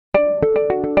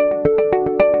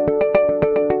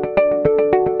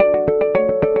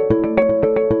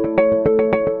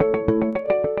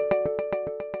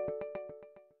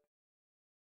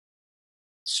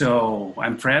So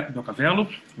I'm Fred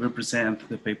Docavello, represent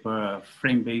the paper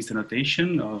Frame-Based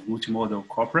Annotation of Multimodal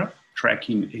Corpora,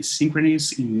 tracking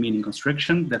Synchronies in meaning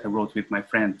construction that I wrote with my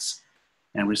friends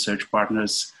and research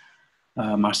partners,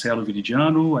 Marcelo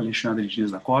Viridiano, Alexandre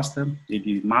Dias da Costa,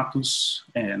 Eli Matos,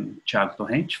 and Thiago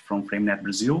Torrente from FrameNet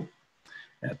Brasil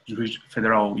at the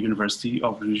Federal University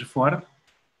of Juiz de Fora.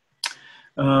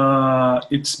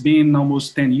 It's been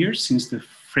almost 10 years since the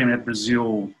FrameNet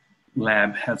Brasil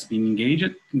lab has been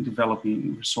engaged in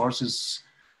developing resources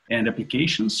and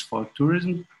applications for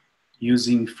tourism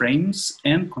using frames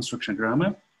and construction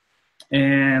grammar.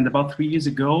 And about 3 years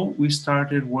ago, we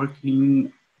started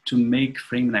working to make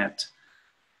FrameNet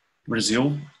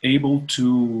Brasil able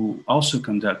to also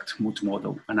conduct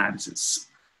multimodal analysis.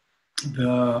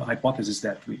 The hypothesis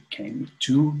that we came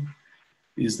to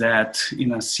is that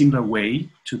in a similar way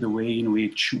to the way in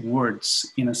which words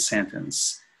in a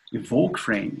sentence evoke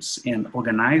frames and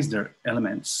organize their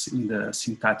elements in the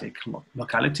syntactic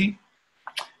locality,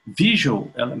 visual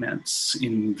elements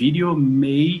in video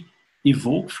may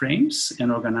evoke frames and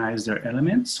organize their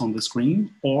elements on the screen,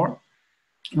 or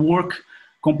work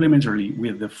complementarily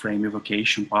with the frame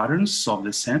evocation patterns of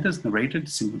the sentence narrated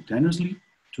simultaneously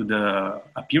to the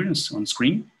appearance on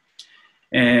screen,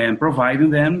 and providing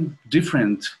them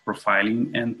different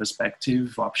profiling and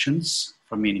perspective options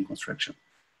for meaning construction.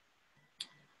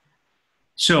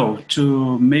 So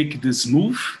to make this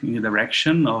move in the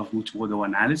direction of multimodal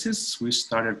analysis, we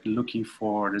started looking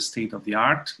for the state of the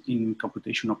art in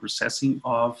computational processing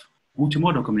of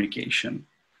multimodal communication.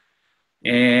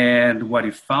 And what we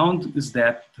found is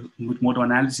that multimodal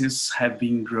analysis have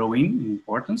been growing in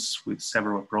importance with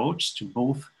several approaches to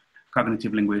both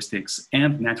cognitive linguistics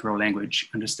and natural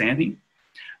language understanding.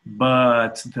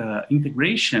 But the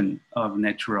integration of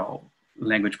natural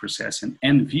language processing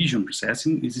and vision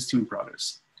processing is still in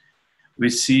progress. We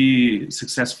see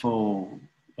successful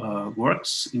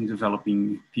works in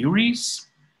developing theories,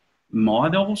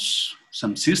 models,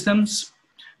 some systems,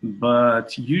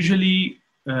 but usually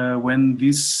when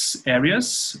these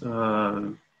areas,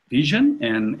 vision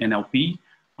and NLP,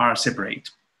 are separate.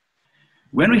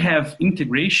 When we have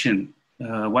integration,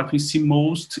 what we see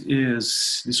most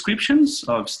is descriptions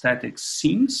of static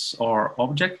scenes or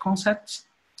object concepts.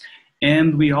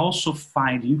 And we also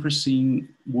find interesting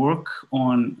work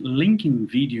on linking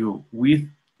video with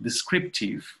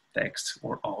descriptive text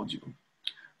or audio.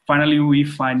 Finally, we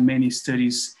find many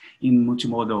studies in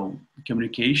multimodal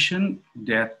communication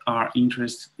that are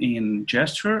interested in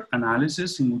gesture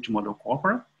analysis in multimodal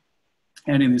corpora.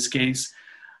 And in this case,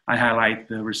 I highlight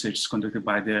the research conducted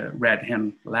by the Red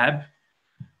Hen Lab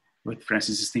with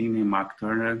Francis Steen and Mark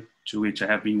Turner, to which I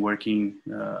have been working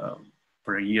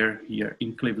for a year here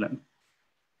in Cleveland.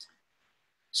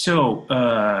 So,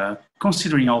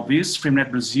 considering all this,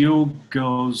 FrameNet Brasil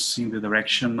goes in the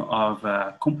direction of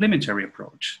a complementary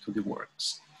approach to the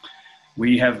works.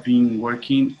 We have been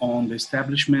working on the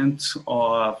establishment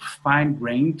of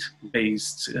fine-grained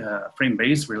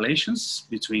frame-based relations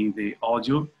between the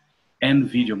audio and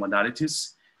video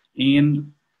modalities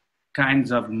in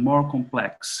kinds of more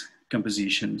complex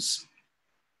compositions.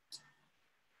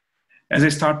 As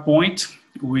a start point,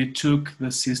 we took the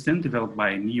system developed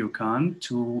by NeoCon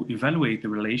to evaluate the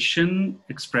relation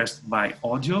expressed by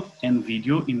audio and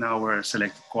video in our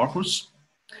selected corpus.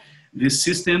 This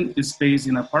system is based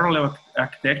in a parallel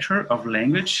architecture of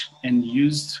language and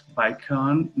used by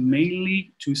Con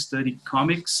mainly to study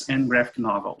comics and graphic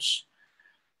novels,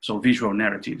 so visual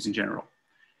narratives in general.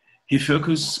 He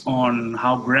focused on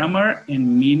how grammar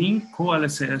and meaning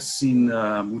coalesce in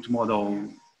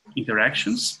multimodal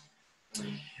interactions.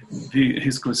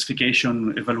 His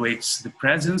classification evaluates the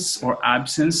presence or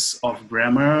absence of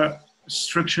grammar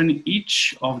structure in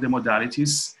each of the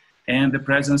modalities and the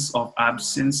presence of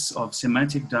absence of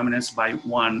semantic dominance by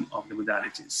one of the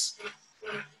modalities,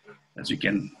 as you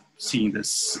can see in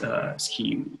this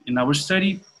scheme. In our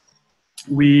study,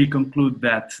 we conclude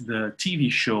that the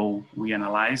TV show we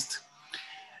analyzed,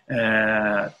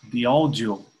 the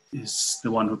audio is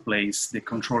the one who plays the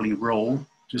controlling role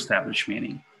to establish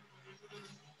meaning.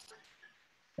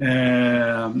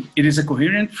 It is a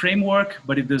coherent framework,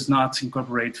 but it does not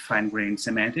incorporate fine-grained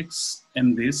semantics,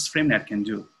 and this FrameNet can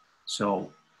do.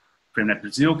 So FrameNet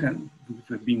Brasil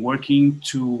we've been working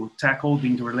to tackle the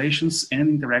interrelations and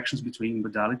interactions between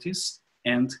modalities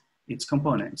and its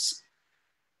components.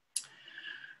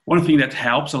 One thing that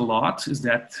helps a lot is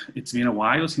that it's been a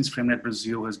while since FrameNet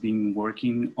Brasil has been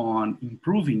working on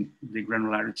improving the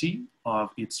granularity of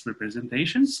its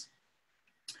representations.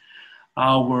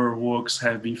 Our works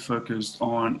have been focused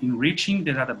on enriching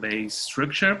the database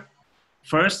structure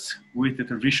First, with the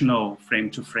traditional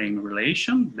frame-to-frame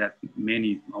relation that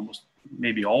maybe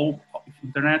all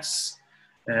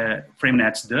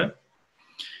FrameNets do,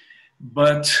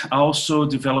 but also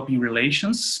developing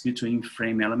relations between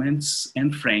frame elements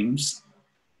and frames.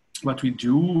 What we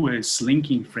do is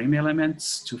linking frame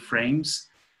elements to frames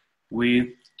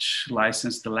which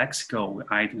license the lexical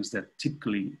items that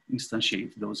typically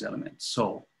instantiate those elements.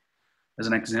 So, as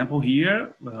an example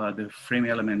here, the frame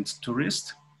element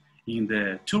tourist in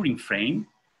the touring frame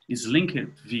is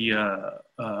linked via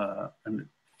a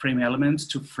frame element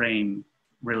to frame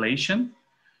relation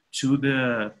to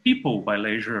the people by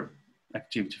leisure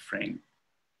activity frame.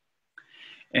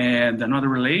 And another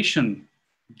relation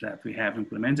that we have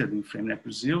implemented in FrameNet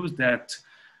Brasil is that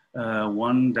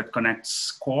one that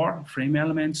connects core frame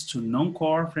elements to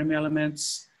non-core frame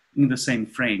elements in the same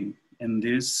frame. And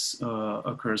this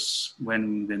occurs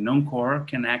when the non-core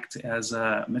can act as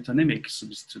a metonymic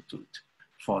substitute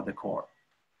for the core.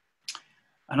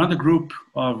 Another group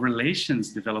of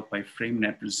relations developed by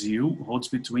FrameNet Brasil holds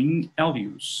between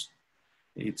LUs.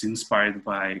 It's inspired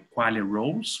by qualia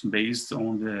roles based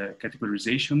on the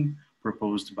categorization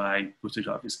proposed by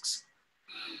Butojovskis.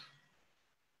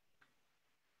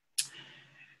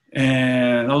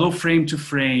 And although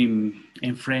frame-to-frame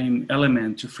and frame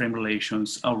element-to-frame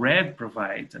relations already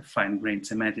provide a fine-grained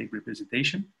semantic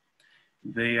representation,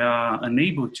 they are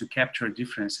unable to capture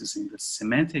differences in the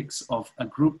semantics of a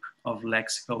group of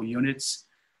lexical units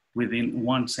within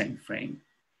one same frame.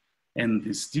 And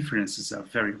these differences are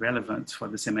very relevant for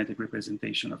the semantic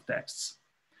representation of texts.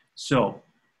 So,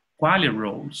 qualia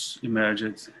roles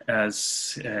emerged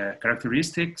as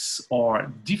characteristics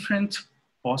or different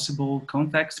possible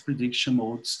context prediction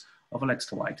modes of a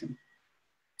lexical item.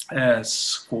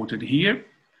 As quoted here,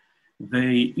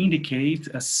 they indicate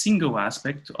a single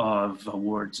aspect of a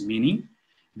word's meaning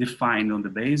defined on the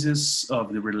basis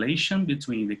of the relation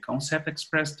between the concept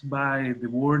expressed by the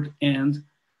word and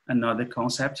another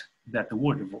concept that the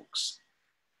word evokes.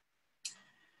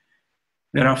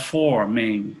 There are four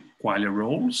main qualia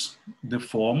roles. The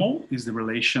formal is the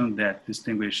relation that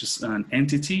distinguishes an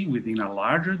entity within a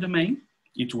larger domain.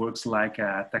 It works like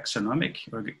a taxonomic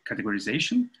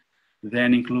categorization,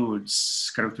 then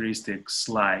includes characteristics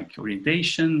like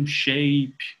orientation,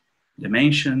 shape,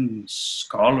 dimensions,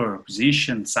 color,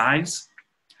 position, size.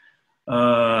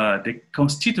 The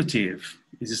constitutive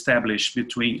is established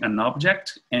between an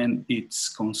object and its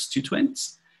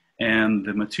constituents and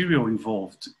the material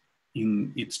involved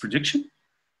in its prediction.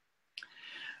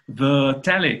 The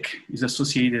telic is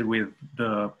associated with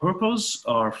the purpose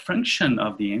or function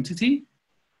of the entity.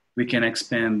 We can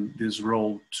expand this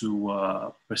role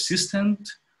to persistent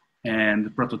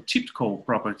and prototypical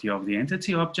property of the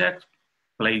entity object,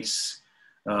 place,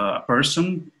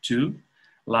 person too,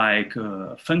 like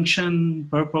function,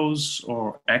 purpose,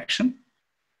 or action.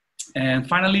 And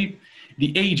finally,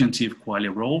 the agentive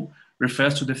qualia role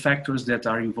refers to the factors that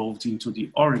are involved into the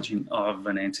origin of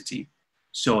an entity.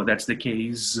 So that's the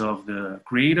case of the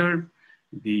creator,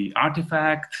 the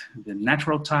artifact, the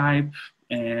natural type,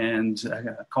 and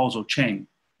a causal chain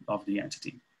of the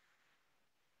entity.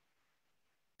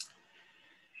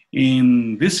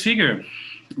 In this figure,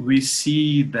 we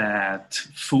see that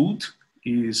food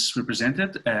is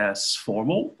represented as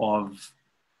formal of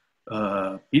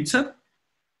pizza.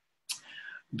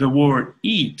 The word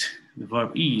eat, the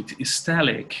verb eat, is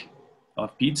telic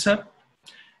of pizza,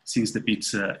 since the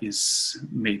pizza is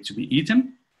made to be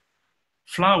eaten.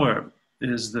 Flour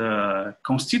is the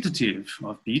constitutive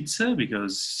of pizza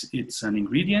because it's an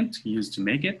ingredient used to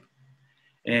make it.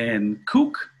 And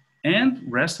cook and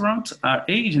restaurant are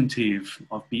agentive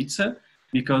of pizza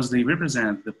because they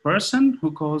represent the person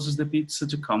who causes the pizza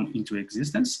to come into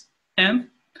existence and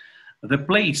the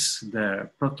place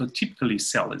that prototypically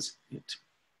sells it.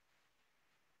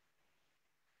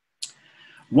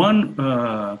 One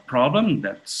problem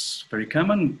that's very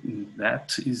common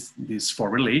that is these four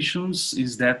relations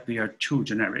is that they are too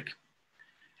generic.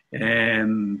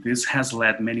 And this has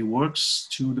led many works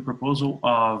to the proposal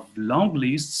of long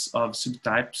lists of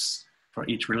subtypes for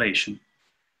each relation.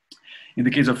 In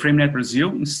the case of FrameNet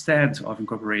Brasil, instead of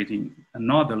incorporating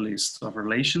another list of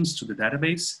relations to the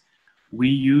database, we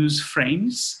use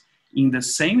frames in the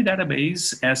same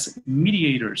database as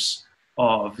mediators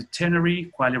of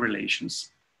ternary qualia relations.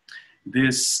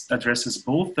 This addresses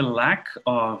both the lack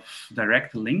of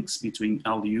direct links between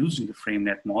LUs in the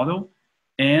FrameNet model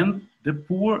and the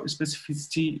poor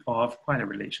specificity of qualia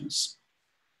relations.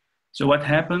 So what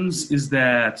happens is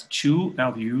that two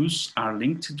LUs are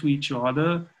linked to each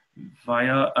other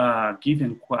via a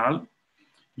given qual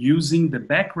using the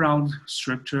background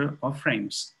structure of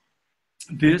frames.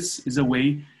 This is a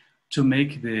way to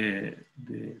make the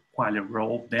qualia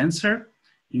role denser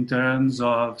in terms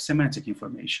of semantic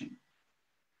information.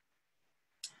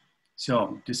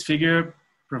 So this figure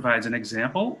provides an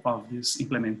example of this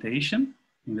implementation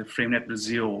in the FrameNet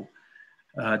Brasil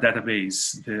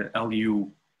database. The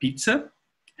LU pizza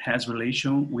has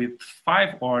relation with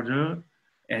 5 order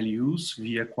LUs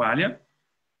via qualia.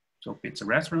 So pizza,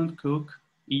 restaurant, cook,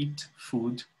 eat,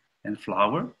 food, and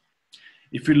flour.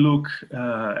 If we look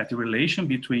at the relation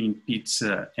between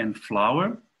pizza and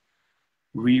flour,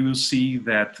 we will see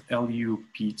that LU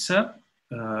pizza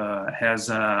has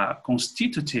a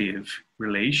constitutive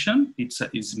relation. Pizza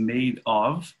is made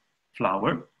of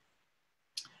flour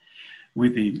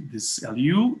with this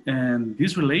LU, and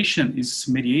this relation is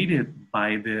mediated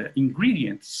by the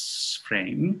ingredients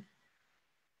frame.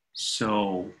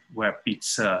 So where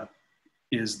pizza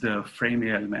is the frame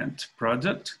element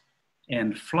product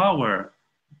and flour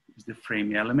is the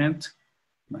frame element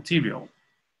material.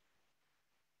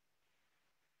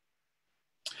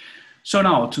 So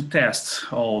now to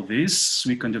test all this,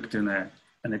 we conducted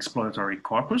an exploratory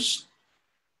corpus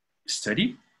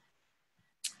study.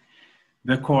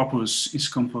 The corpus is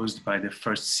composed by the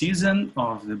first season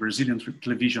of the Brazilian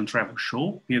television travel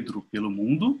show, Pedro pelo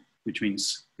Mundo, which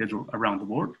means Pedro around the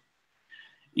world.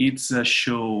 It's a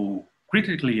show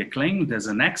critically acclaimed as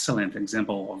an excellent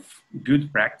example of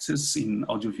good practice in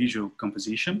audiovisual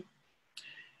composition.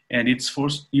 And its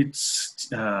format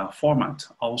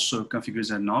also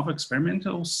configures a novel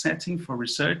experimental setting for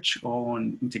research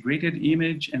on integrated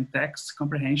image and text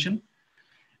comprehension,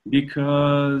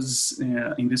 because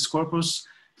in this corpus,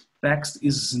 text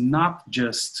is not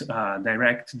just a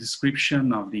direct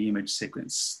description of the image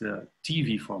sequence. The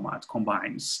TV format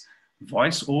combines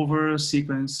voice-over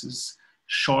sequences,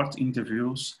 short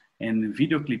interviews, and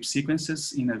video clip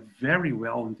sequences in a very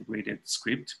well integrated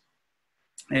script.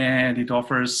 And it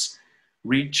offers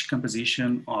rich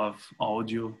composition of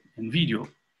audio and video.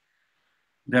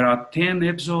 There are 10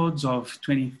 episodes of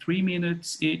 23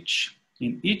 minutes each.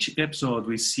 In each episode,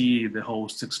 we see the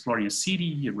host exploring a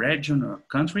city, a region, or a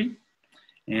country,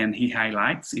 and he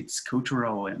highlights its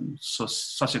cultural and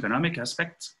socioeconomic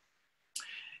aspects.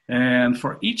 And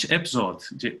for each episode,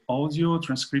 the audio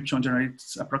transcription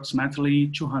generates approximately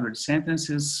 200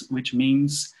 sentences, which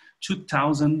means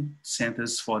 2,000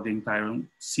 sentences for the entire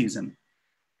season.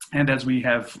 And as we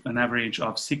have an average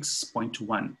of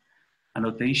 6.1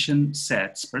 annotation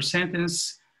sets per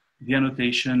sentence, the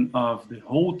annotation of the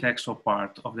whole textual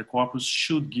part of the corpus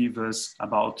should give us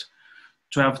about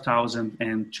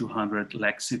 12,200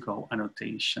 lexical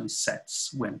annotation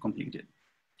sets when completed.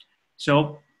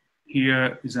 So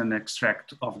here is an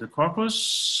extract of the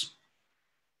corpus.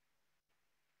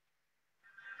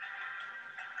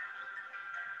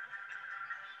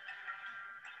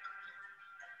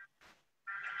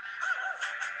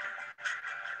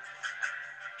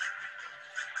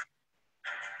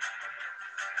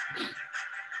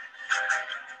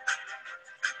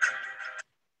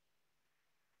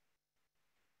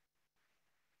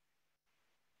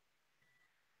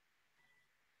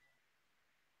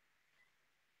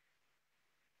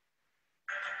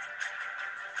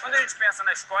 Quando a gente pensa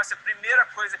na Escócia, a primeira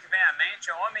coisa que vem à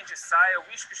mente é homem de saia,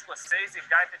 uísque escocês e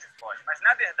gaita de Foz. Mas,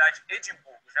 na verdade,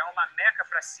 Edimburgo já é uma meca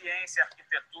para ciência,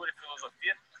 arquitetura e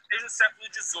filosofia desde o século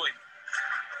XVIII.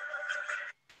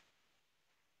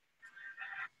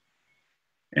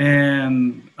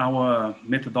 And our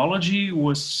methodology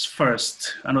was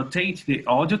first annotate the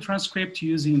audio transcript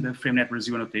using the FrameNet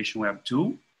Brasil annotation web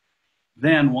tool.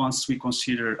 Then once we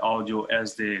consider audio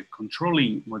as the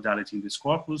controlling modality in this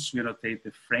corpus, we annotate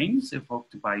the frames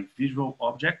evoked by visual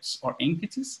objects or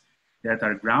entities that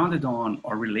are grounded on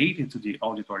or related to the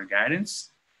auditory guidance.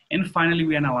 And finally,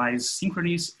 we analyze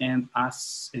synchronies and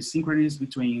asynchronous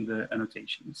between the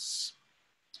annotations.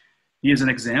 Here's an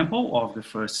example of the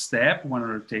first step. One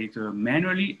annotator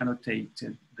manually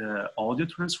annotated the audio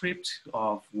transcript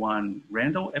of one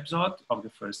random episode of the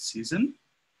first season.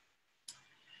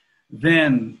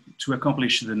 Then, to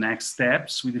accomplish the next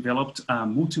steps, we developed a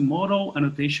multimodal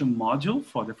annotation module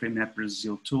for the FrameNet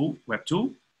Brasil tool, web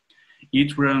tool.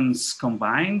 It runs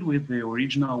combined with the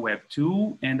original web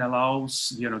tool and allows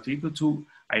the annotator to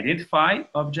identify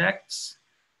objects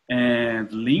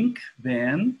and link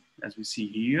them, as we see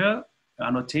here,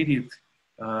 annotated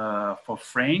for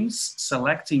frames,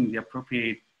 selecting the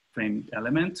appropriate frame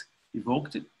element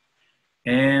evoked.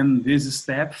 And this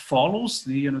step follows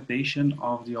the annotation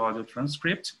of the audio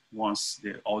transcript once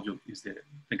the audio is the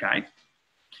guide.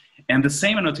 And the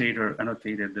same annotator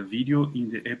annotated the video in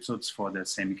the episodes for the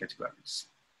same categories.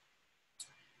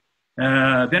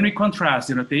 Then we contrast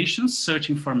the annotations,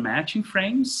 searching for matching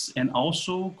frames, and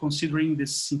also considering the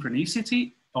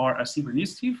synchronicity or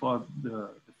asynchronicity for the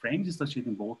frames associated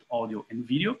in both audio and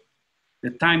video. The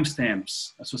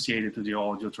timestamps associated to the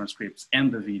audio transcripts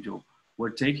and the video were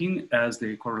taken as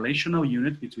the correlational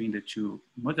unit between the two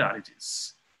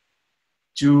modalities.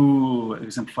 To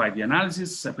exemplify the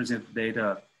analysis, I present the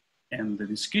data and the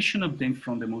discussion obtained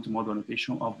from the multimodal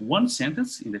annotation of one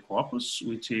sentence in the corpus,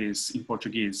 which is, in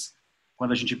Português,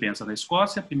 quando a gente pensa na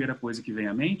Escócia, a primeira coisa que vem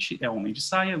à mente é homem de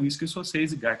saia, whisky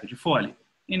escocês e gaita de fole.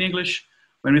 In English,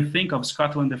 when we think of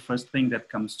Scotland, the first thing that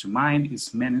comes to mind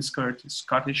is men in skirt,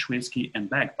 Scottish whiskey, and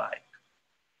bagpipe.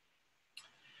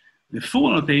 The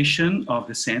full annotation of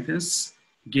the sentence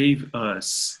gave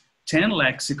us 10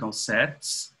 lexical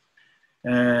sets,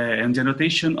 and the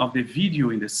annotation of the video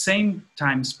in the same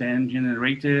time span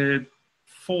generated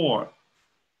 4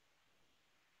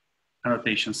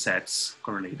 annotation sets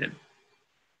correlated.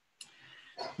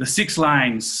 The 6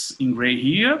 lines in gray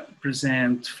here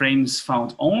present frames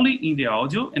found only in the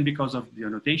audio, and because of the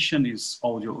annotation is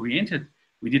audio oriented,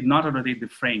 we did not annotate the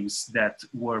frames that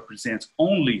were present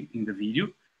only in the video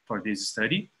for this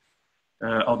study,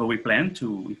 although we plan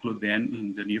to include them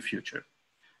in the near future.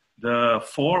 The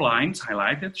 4 lines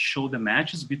highlighted show the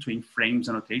matches between frames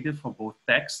annotated for both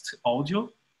text, audio,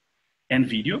 and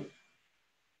video.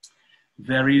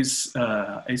 There is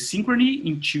a synchrony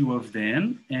in 2 of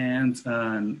them and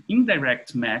an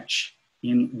indirect match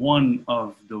in 1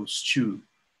 of those 2.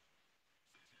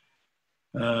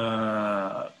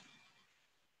 The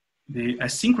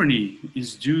asynchrony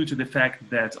is due to the fact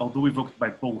that although evoked by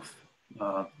both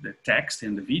the text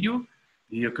and the video,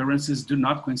 the occurrences do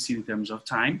not coincide in terms of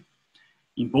time.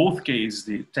 In both cases,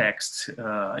 the text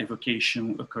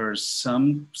evocation occurs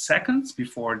some seconds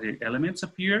before the elements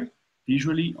appear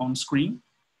visually on screen.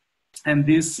 And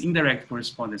this indirect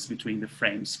correspondence between the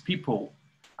frames people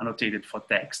annotated for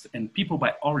text and people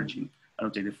by origin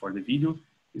annotated for the video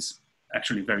is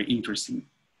actually very interesting.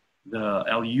 The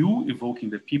LU evoking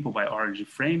the people by origin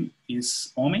frame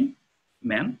is homem,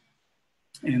 man,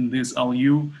 and this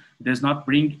LU does not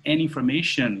bring any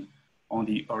information on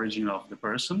the origin of the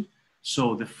person.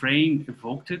 So the frame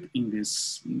evoked in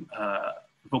this,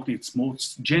 evoked its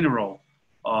most general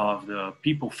of the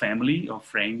people family of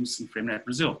frames in FrameNet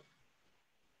Brazil.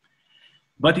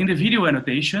 But in the video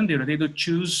annotation, the annotator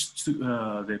chose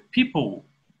the people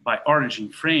by origin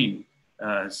frame,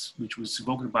 which was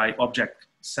evoked by object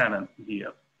 7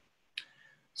 here.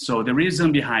 So the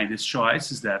reason behind this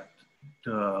choice is that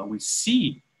we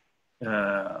see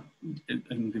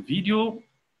in the video,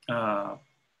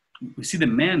 we see the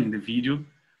man in the video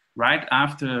right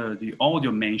after the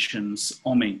audio mentions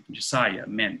homem de saia,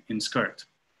 man in skirt.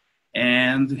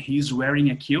 And he's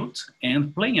wearing a kilt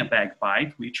and playing a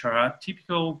bagpipe, which are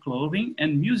typical clothing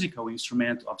and musical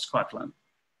instrument of Scotland.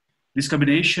 This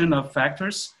combination of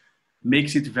factors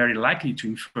makes it very likely to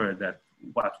infer that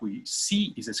what we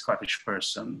see is a Scottish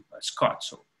person, a Scot.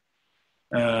 So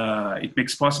it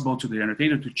makes possible to the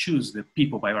annotator to choose the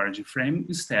people by origin frame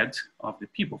instead of the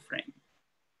people frame.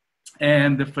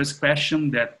 And the first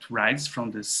question that arises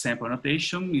from the sample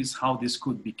annotation is how this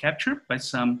could be captured by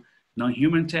some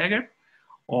non-human tagger,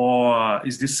 or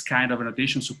is this kind of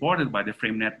annotation supported by the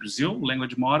FrameNet Brazil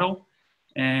language model?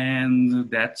 And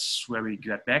that's where we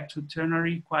get back to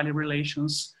ternary quality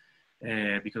relations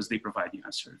because they provide the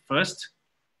answer. First,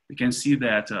 we can see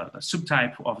that a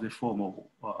subtype of the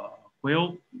formal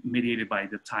quill mediated by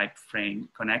the type frame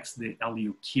connects the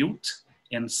LU kilt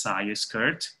and saia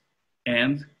skirt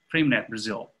and FrameNet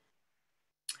Brazil.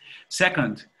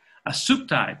 Second, a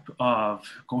subtype of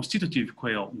constitutive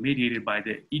quill mediated by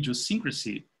the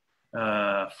idiosyncrasy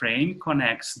frame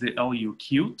connects the LU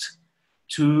kilt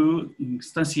to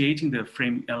instantiating the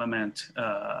frame element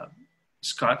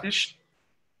Scottish,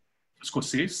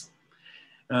 Escocês,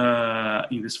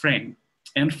 in this frame.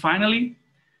 And finally,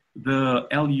 the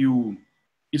LU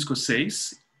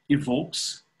Escocês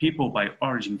evokes people by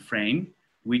origin frame,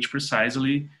 which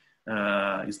precisely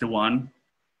is the one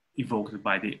evoked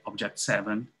by the object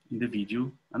 7 in the video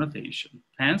annotation.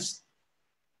 Hence,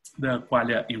 the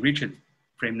qualia enriched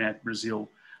FrameNet Brazil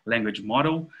language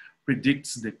model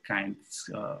predicts the kinds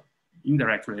of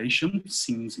indirect relation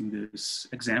seen in this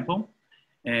example,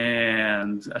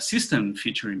 and a system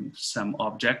featuring some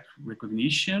object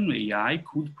recognition AI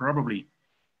could probably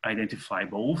identify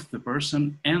both the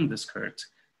person and the skirt,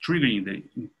 triggering the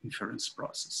inference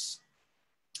process.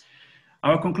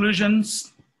 Our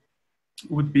conclusions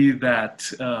would be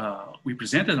that we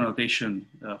presented an annotation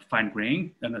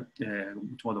fine-grained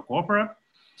multimodal corpora.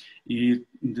 It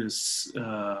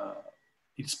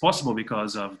It's possible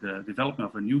because of the development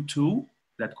of a new tool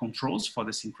that controls for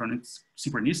the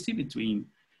synchronicity between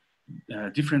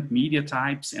different media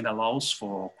types and allows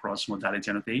for cross-modality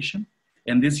annotation.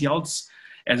 And this yields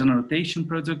as an annotation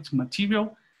product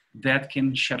material that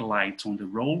can shed light on the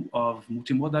role of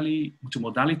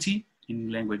multimodality in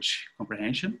language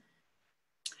comprehension.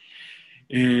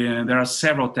 And there are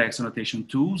several text annotation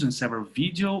tools and several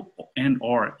video and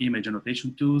or image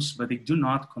annotation tools, but they do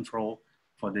not control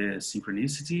for the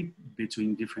synchronicity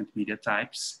between different media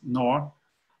types, nor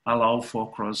allow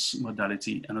for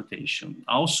cross-modality annotation.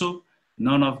 Also,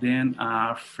 none of them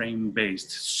are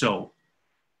frame-based. So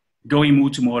going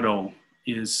multimodal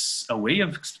is a way of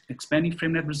expanding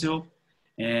FrameNet Brazil,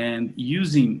 and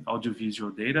using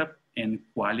audiovisual data and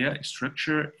qualia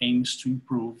structure aims to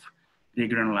improve the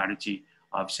granularity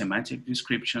of semantic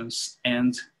descriptions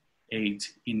and aid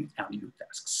in LU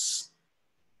tasks.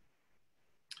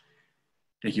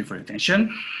 Thank you for your attention.